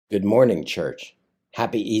Good morning, church.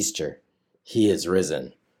 Happy Easter. He is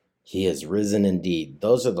risen. He is risen indeed.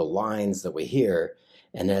 Those are the lines that we hear.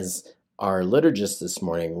 And as our liturgist this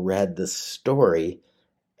morning read the story,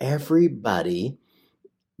 everybody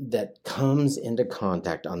that comes into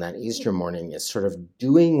contact on that Easter morning is sort of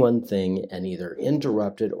doing one thing and either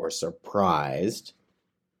interrupted or surprised,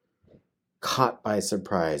 caught by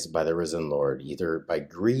surprise by the risen Lord, either by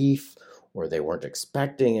grief or they weren't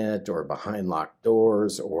expecting it, or behind locked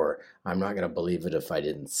doors, or I'm not going to believe it if I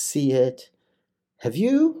didn't see it. Have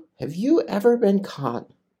you ever been caught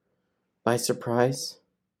by surprise?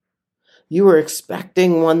 You were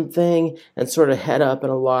expecting one thing and sort of head up in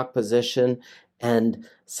a locked position, and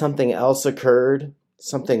something else occurred,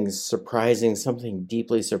 something surprising, something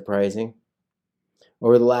deeply surprising.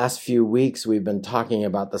 Over the last few weeks, we've been talking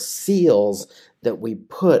about the seals that we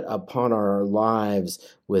put upon our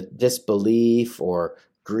lives with disbelief or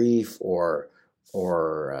grief or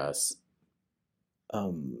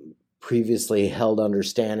previously held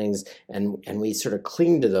understandings, and we sort of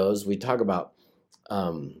cling to those. We talk about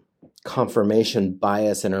confirmation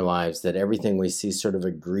bias in our lives, that everything we see sort of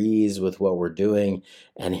agrees with what we're doing.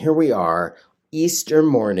 And here we are, Easter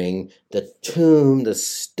morning, the tomb, the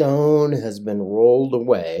stone has been rolled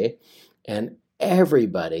away, and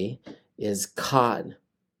everybody is caught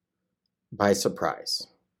by surprise,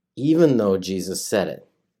 even though Jesus said it.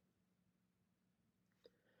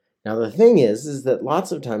 Now, the thing is that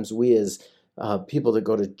lots of times we as people that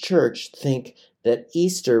go to church think that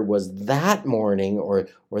Easter was that morning, or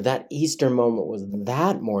that Easter moment was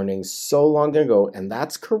that morning so long ago, and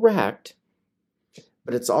that's correct.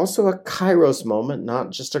 But it's also a Kyros moment, not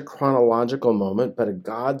just a chronological moment, but a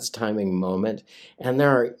God's timing moment. And there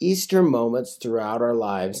are Easter moments throughout our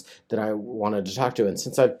lives that I wanted to talk to. And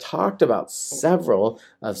since I've talked about several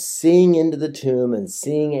of seeing into the tomb and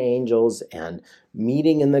seeing angels and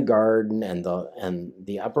meeting in the garden and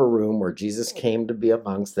the upper room where Jesus came to be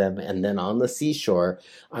amongst them, and then on the seashore,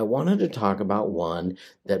 I wanted to talk about one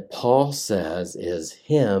that Paul says is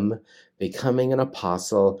him becoming an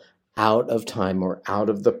apostle out of time, or out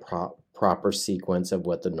of the proper sequence of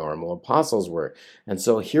what the normal apostles were. And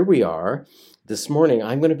so here we are. This morning,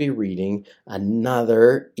 I'm going to be reading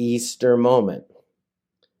another Easter moment.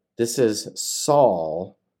 This is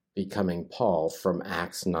Saul becoming Paul from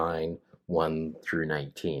Acts 9, 1 through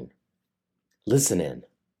 19. Listen in.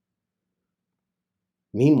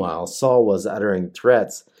 Meanwhile, Saul was uttering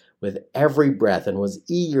threats with every breath and was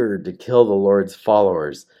eager to kill the Lord's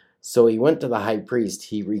followers. So he went to the high priest.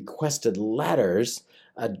 He requested letters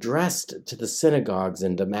addressed to the synagogues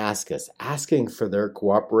in Damascus, asking for their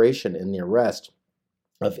cooperation in the arrest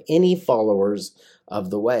of any followers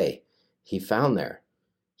of the way he found there.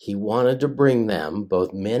 He wanted to bring them,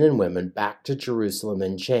 both men and women, back to Jerusalem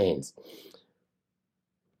in chains.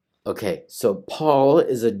 Okay, so Paul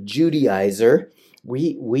is a Judaizer.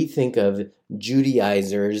 We think of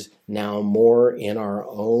Judaizers now more in our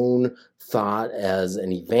own thought as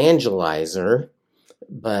an evangelizer,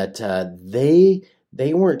 but they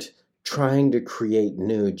weren't trying to create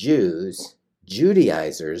new Jews.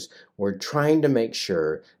 Judaizers were trying to make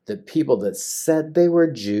sure that people that said they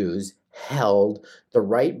were Jews held the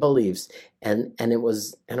right beliefs, and it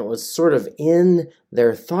was sort of in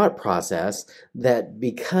their thought process that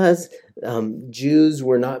because Jews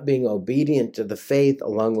were not being obedient to the faith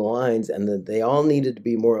along the lines, and that they all needed to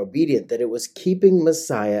be more obedient, that it was keeping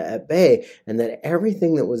Messiah at bay, and that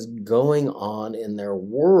everything that was going on in their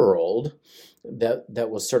world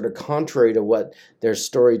that was sort of contrary to what their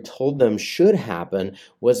story told them should happen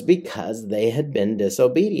was because they had been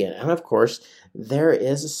disobedient. And of course, there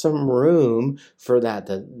is some room for that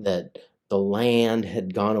the land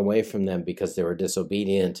had gone away from them because they were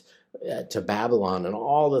disobedient to Babylon, and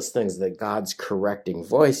all those things, that God's correcting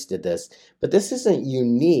voice did this. But this isn't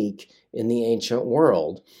unique in the ancient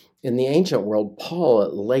world. In the ancient world, Paul,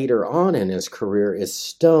 later on in his career, is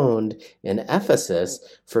stoned in Ephesus,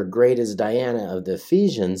 for great is Diana of the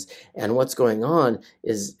Ephesians. And what's going on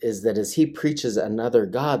is that as he preaches another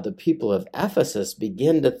God, the people of Ephesus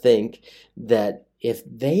begin to think that if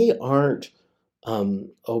they aren't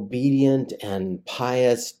obedient and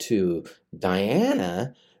pious to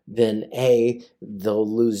Diana, then they'll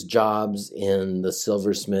lose jobs in the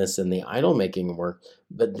silversmiths and the idol-making work.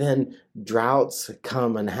 But then droughts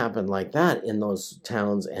come and happen like that in those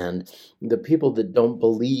towns, and the people that don't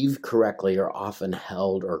believe correctly are often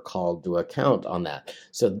held or called to account on that.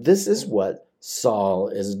 So this is what Saul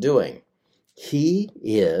is doing. He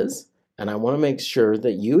is, and I want to make sure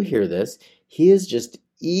that you hear this, he is just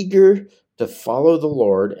eager to follow the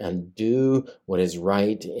Lord and do what is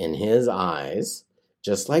right in his eyes,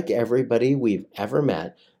 just like everybody we've ever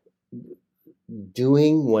met.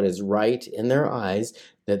 doing what is right in their eyes,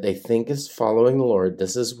 that they think is following the Lord.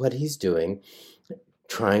 This is what he's doing,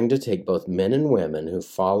 trying to take both men and women who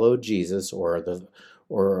follow Jesus or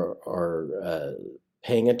are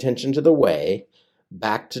paying attention to the way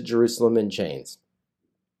back to Jerusalem in chains.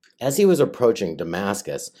 As he was approaching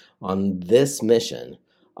Damascus on this mission,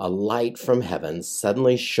 a light from heaven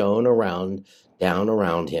suddenly shone down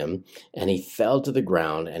around him, and he fell to the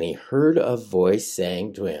ground, and he heard a voice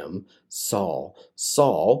saying to him, Saul,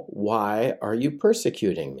 Saul, why are you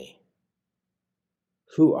persecuting me?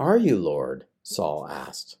 Who are you, Lord? Saul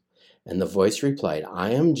asked. And the voice replied,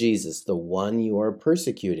 I am Jesus, the one you are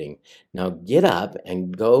persecuting. Now get up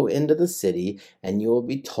and go into the city, and you will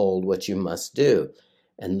be told what you must do.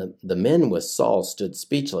 And the men with Saul stood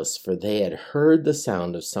speechless, for they had heard the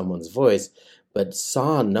sound of someone's voice, but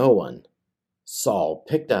saw no one. Saul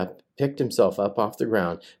picked himself up off the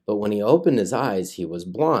ground, but when he opened his eyes, he was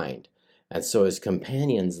blind. And so his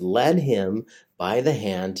companions led him by the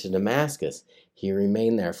hand to Damascus. He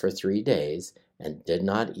remained there for 3 days and did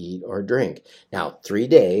not eat or drink. Now, 3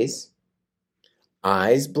 days,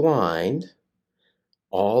 eyes blind,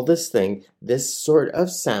 all this thing, this sort of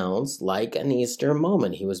sounds like an Easter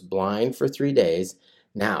moment. He was blind for 3 days.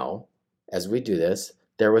 Now, as we do this,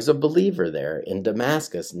 there was a believer there in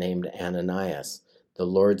Damascus named Ananias. The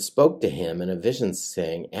Lord spoke to him in a vision,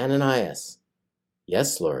 saying, Ananias.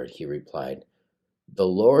 Yes, Lord, he replied. The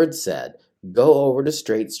Lord said, go over to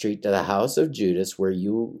Straight Street to the house of Judas,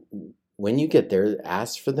 when you get there,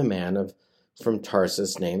 ask for the man from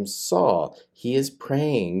Tarsus named Saul. He is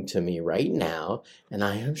praying to me right now, and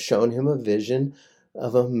I have shown him a vision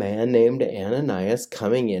of a man named Ananias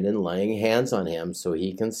coming in and laying hands on him so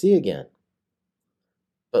he can see again.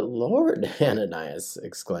 But Lord, Ananias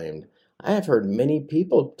exclaimed, I have heard many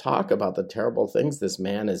people talk about the terrible things this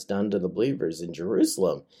man has done to the believers in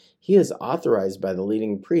Jerusalem. He is authorized by the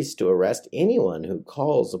leading priests to arrest anyone who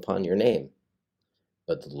calls upon your name.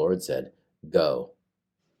 But the Lord said, go,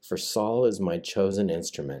 for Saul is my chosen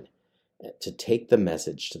instrument to take the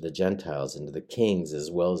message to the Gentiles and to the kings as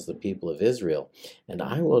well as the people of Israel, and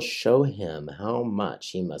I will show him how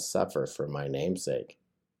much he must suffer for my name's sake.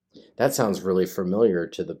 That sounds really familiar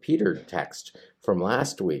to the Peter text from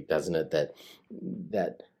last week, doesn't it?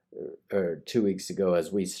 That 2 weeks ago,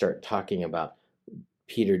 as we start talking about,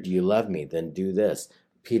 Peter, do you love me? Then do this.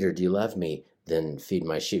 Peter, do you love me? Then feed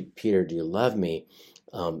my sheep. Peter, do you love me?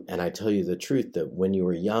 And I tell you the truth that when you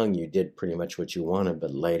were young, you did pretty much what you wanted,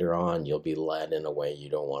 but later on, you'll be led in a way you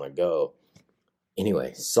don't want to go.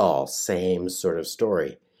 Anyway, Saul, same sort of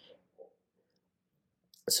story.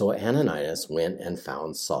 So Ananias went and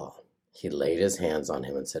found Saul. He laid his hands on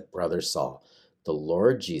him and said, Brother Saul, the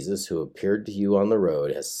Lord Jesus, who appeared to you on the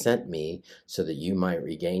road, has sent me so that you might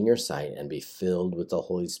regain your sight and be filled with the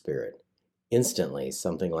Holy Spirit. Instantly,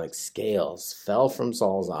 something like scales fell from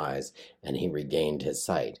Saul's eyes, and he regained his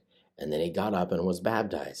sight. And then he got up and was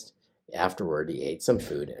baptized. Afterward, he ate some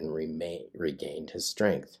food and regained his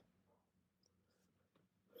strength.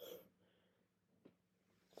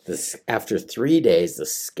 After 3 days, the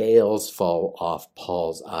scales fall off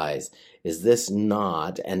Paul's eyes. Is this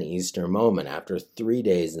not an Easter moment? After 3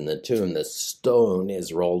 days in the tomb, the stone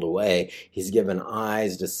is rolled away. He's given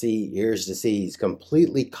eyes to see, ears to see. He's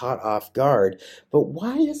completely caught off guard. But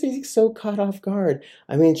why is he so caught off guard?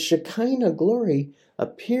 I mean, Shekinah glory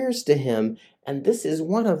appears to him, and this is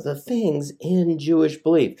one of the things in Jewish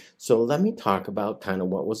belief. So let me talk about kind of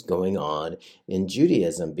what was going on in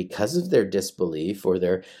Judaism. Because of their disbelief or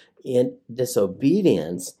their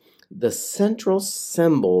disobedience, the central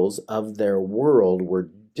symbols of their world were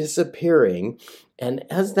disappearing. And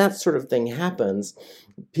as that sort of thing happens,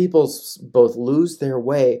 people both lose their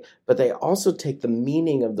way, but they also take the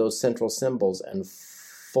meaning of those central symbols and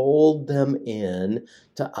fold them in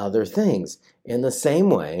to other things. In the same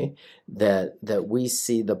way that we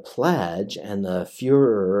see the pledge and the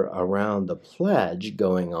furor around the pledge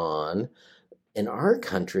going on in our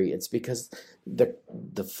country, it's because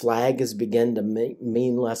the flag has begun to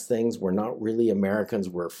mean less things. We're not really Americans.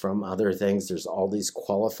 We're from other things. There's all these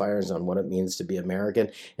qualifiers on what it means to be American.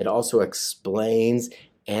 It also explains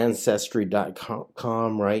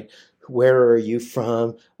Ancestry.com, right? Where are you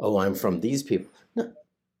from? Oh, I'm from these people. No,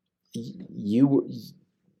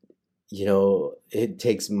 you know,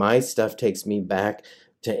 my stuff takes me back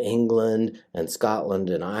to England and Scotland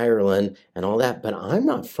and Ireland and all that, but I'm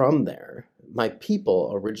not from there. My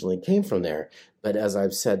people originally came from there, but as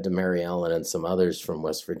I've said to Mary Ellen and some others from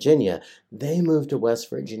West Virginia, they moved to West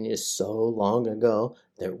Virginia so long ago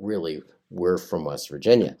that really we're from West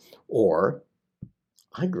Virginia. Or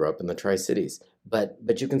I grew up in the Tri-Cities.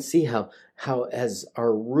 But you can see how as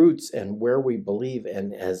our roots and where we believe,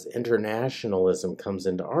 and as internationalism comes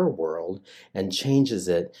into our world and changes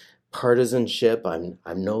it, partisanship, I'm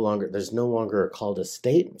no longer, there's no longer a call to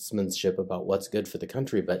statesmanship about what's good for the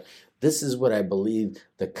country, but this is what I believe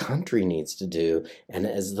the country needs to do. And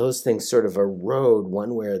as those things sort of erode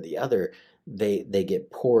one way or the other, they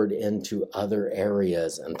get poured into other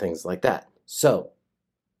areas and things like that. So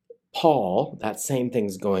Paul, that same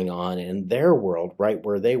thing's going on in their world, right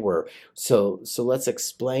where they were. So let's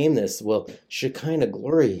explain this. Well, Shekinah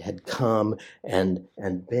glory had come and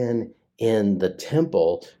been in the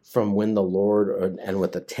temple from when the Lord, and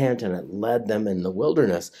with the tent, and it led them in the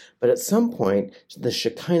wilderness. But at some point, the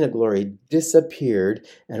Shekinah glory disappeared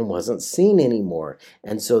and wasn't seen anymore.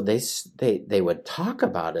 And so they would talk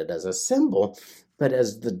about it as a symbol, but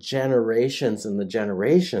as the generations and the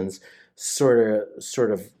generations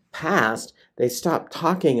sort of passed, they stopped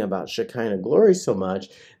talking about Shekinah glory so much,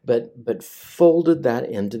 but folded that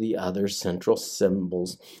into the other central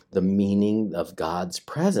symbols. The meaning of God's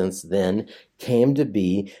presence then came to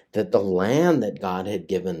be that the land that God had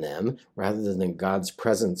given them, rather than God's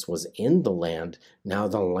presence was in the land, now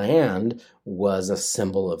the land was a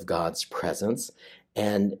symbol of God's presence,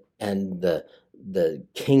 and the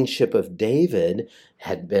kingship of David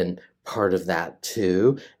had been part of that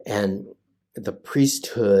too, and the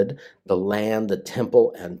priesthood, the land, the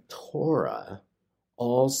temple, and Torah,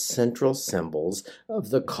 all central symbols of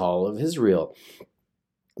the call of Israel.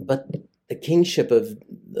 But the kingship of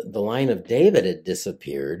the line of David had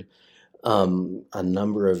disappeared a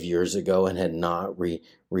number of years ago and had not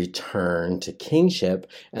returned to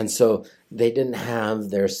kingship. And so they didn't have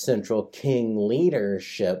their central king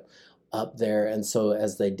leadership up there. And so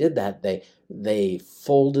as they did that, they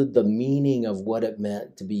folded the meaning of what it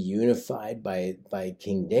meant to be unified by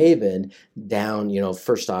King David down,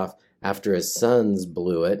 first off, after his sons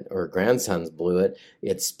blew it, or grandsons blew it,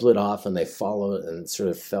 it split off and they followed and sort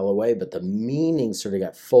of fell away. But the meaning sort of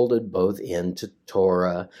got folded both into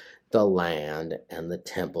Torah, the land, and the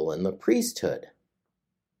temple and the priesthood.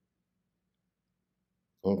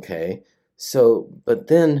 Okay, so, but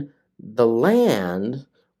then the land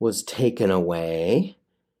was taken away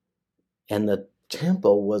and the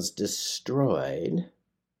temple was destroyed.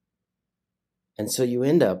 And so you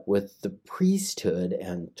end up with the priesthood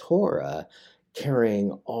and Torah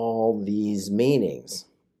carrying all these meanings.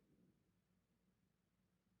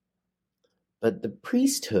 But the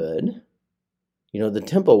priesthood, the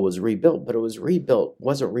temple was rebuilt, but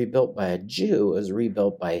wasn't rebuilt by a Jew, it was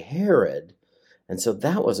rebuilt by Herod. And so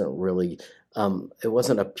that wasn't really, it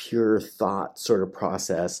wasn't a pure thought sort of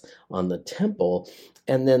process on the temple.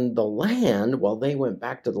 And then the land, while they went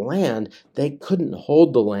back to the land, they couldn't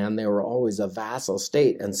hold the land. They were always a vassal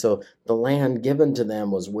state. And so the land given to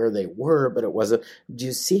them was where they were, but it wasn't. Do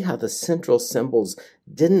you see how the central symbols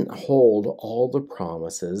didn't hold all the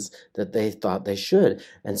promises that they thought they should?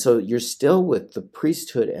 And so you're still with the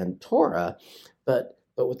priesthood and Torah, but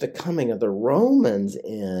with the coming of the Romans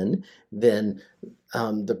in, then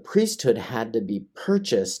the priesthood had to be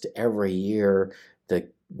purchased every year.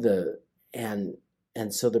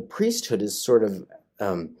 And so the priesthood is sort of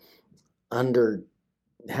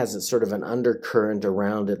has a sort of an undercurrent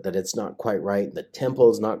around it that it's not quite right. The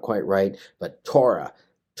temple is not quite right, but Torah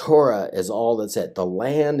is all that's it. The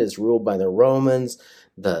land is ruled by the Romans.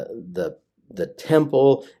 The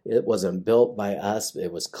temple, it wasn't built by us.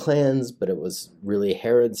 It was cleansed, but it was really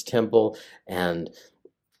Herod's temple, and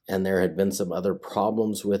there had been some other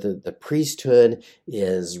problems with it. The priesthood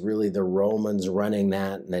is really the Romans running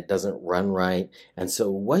that, and it doesn't run right. And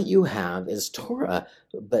so what you have is Torah,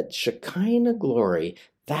 but Shekinah glory,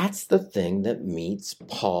 that's the thing that meets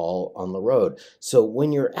Paul on the road. So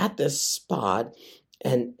when you're at this spot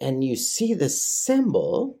and you see this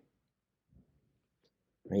symbol,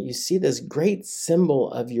 right? You see this great symbol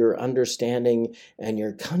of your understanding and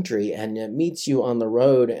your country, and it meets you on the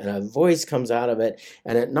road, and a voice comes out of it,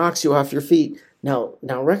 and it knocks you off your feet. Now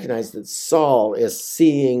recognize that Saul is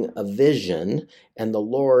seeing a vision, and the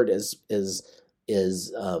Lord is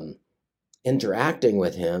interacting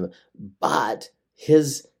with him, but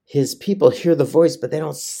his people hear the voice, but they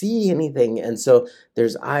don't see anything. And so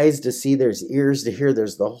there's eyes to see, there's ears to hear,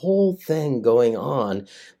 there's the whole thing going on.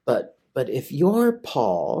 But if you're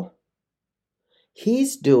Paul,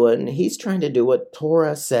 he's trying to do what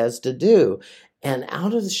Torah says to do. And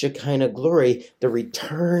out of the Shekinah glory, the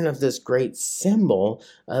return of this great symbol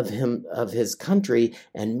of his country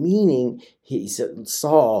and meaning, he said,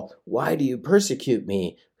 Saul, why do you persecute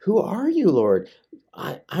me? Who are you, Lord?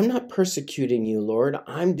 I'm not persecuting you, Lord.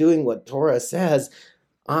 I'm doing what Torah says.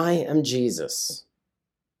 I am Jesus.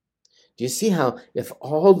 Do you see how if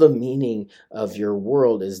all the meaning of your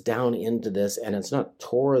world is down into this, and it's not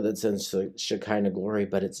Torah that's in Shekinah glory,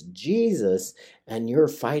 but it's Jesus, and you're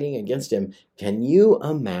fighting against him, can you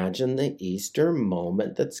imagine the Easter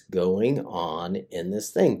moment that's going on in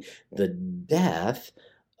this thing? The death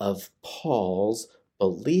of Paul's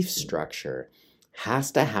belief structure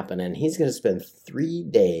has to happen, and he's going to spend 3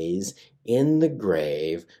 days in the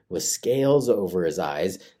grave with scales over his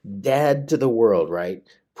eyes, dead to the world, right?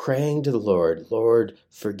 Praying to the Lord, Lord,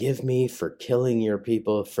 forgive me for killing your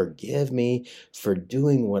people. Forgive me for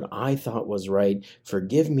doing what I thought was right.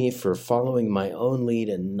 Forgive me for following my own lead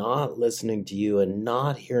and not listening to you and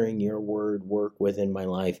not hearing your word work within my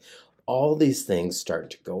life. All these things start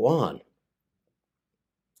to go on.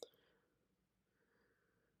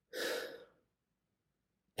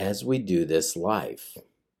 As we do this life,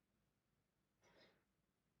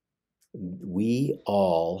 we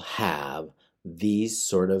all have these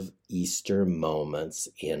sort of Easter moments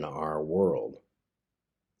in our world.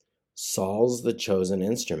 Saul's the chosen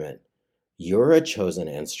instrument. You're a chosen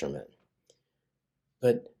instrument.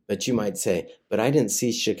 But you might say, but I didn't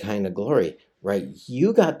see Shekinah glory, right?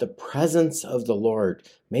 You got the presence of the Lord.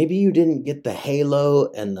 Maybe you didn't get the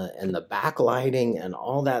halo and the backlighting and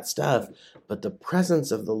all that stuff, but the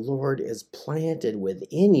presence of the Lord is planted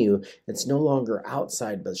within you. It's no longer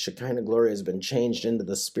outside, but Shekinah glory has been changed into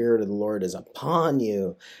the Spirit of the Lord is upon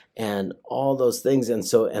you and all those things. And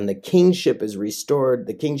the kingship is restored.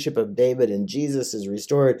 The kingship of David and Jesus is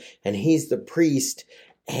restored, and he's the priest,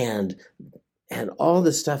 and all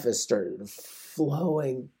this stuff has started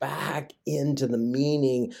flowing back into the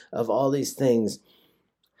meaning of all these things.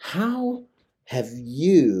 How have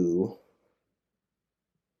you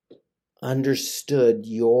understood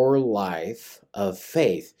your life of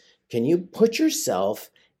faith? Can you put yourself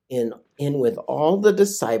in with all the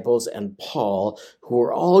disciples and Paul, who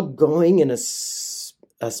are all going in a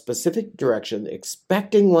specific direction,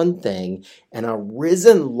 expecting one thing, and a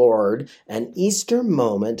risen Lord, an Easter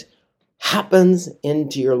moment happens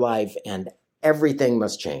into your life, and everything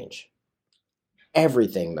must change.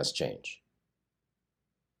 Everything must change.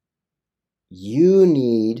 You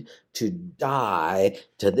need to die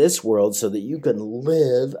to this world so that you can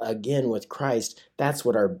live again with Christ. That's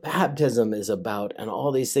what our baptism is about, and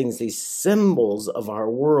all these things, these symbols of our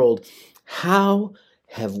world. How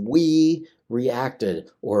have we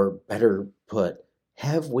reacted, or better put,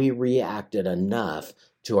 have we reacted enough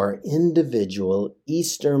to our individual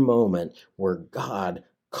Easter moment where God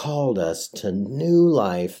called us to new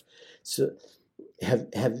life? So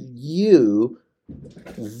have you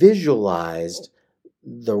visualized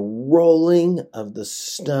the rolling of the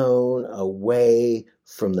stone away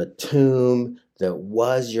from the tomb that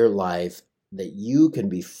was your life, that you can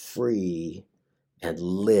be free and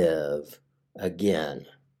live again?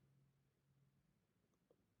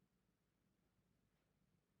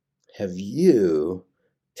 Have you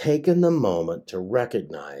taken the moment to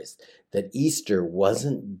recognize that Easter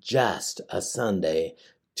wasn't just a Sunday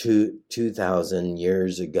 2,000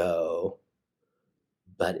 years ago,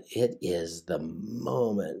 but it is the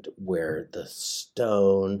moment where the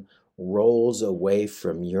stone rolls away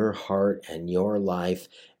from your heart and your life,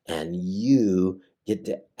 and you get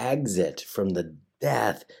to exit from the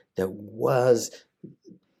death that was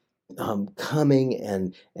coming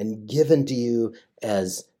and given to you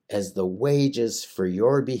as the wages for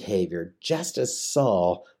your behavior, just as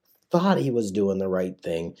Saul thought he was doing the right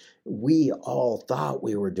thing. We all thought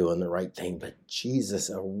we were doing the right thing, but Jesus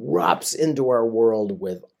erupts into our world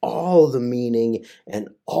with all the meaning and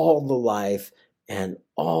all the life and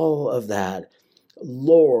all of that.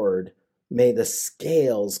 Lord, may the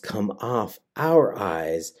scales come off our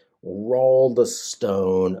eyes, roll the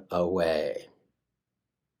stone away.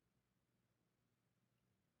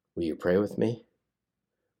 Will you pray with me?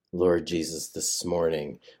 Lord Jesus, this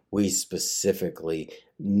morning, we specifically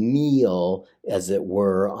kneel, as it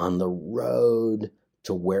were, on the road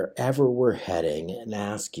to wherever we're heading and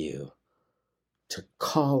ask you to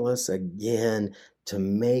call us again, to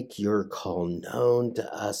make your call known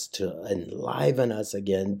to us, to enliven us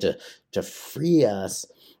again, to free us,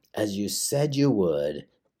 as you said you would,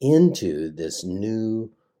 into this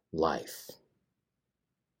new life.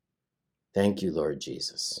 Thank you, Lord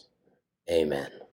Jesus. Amen.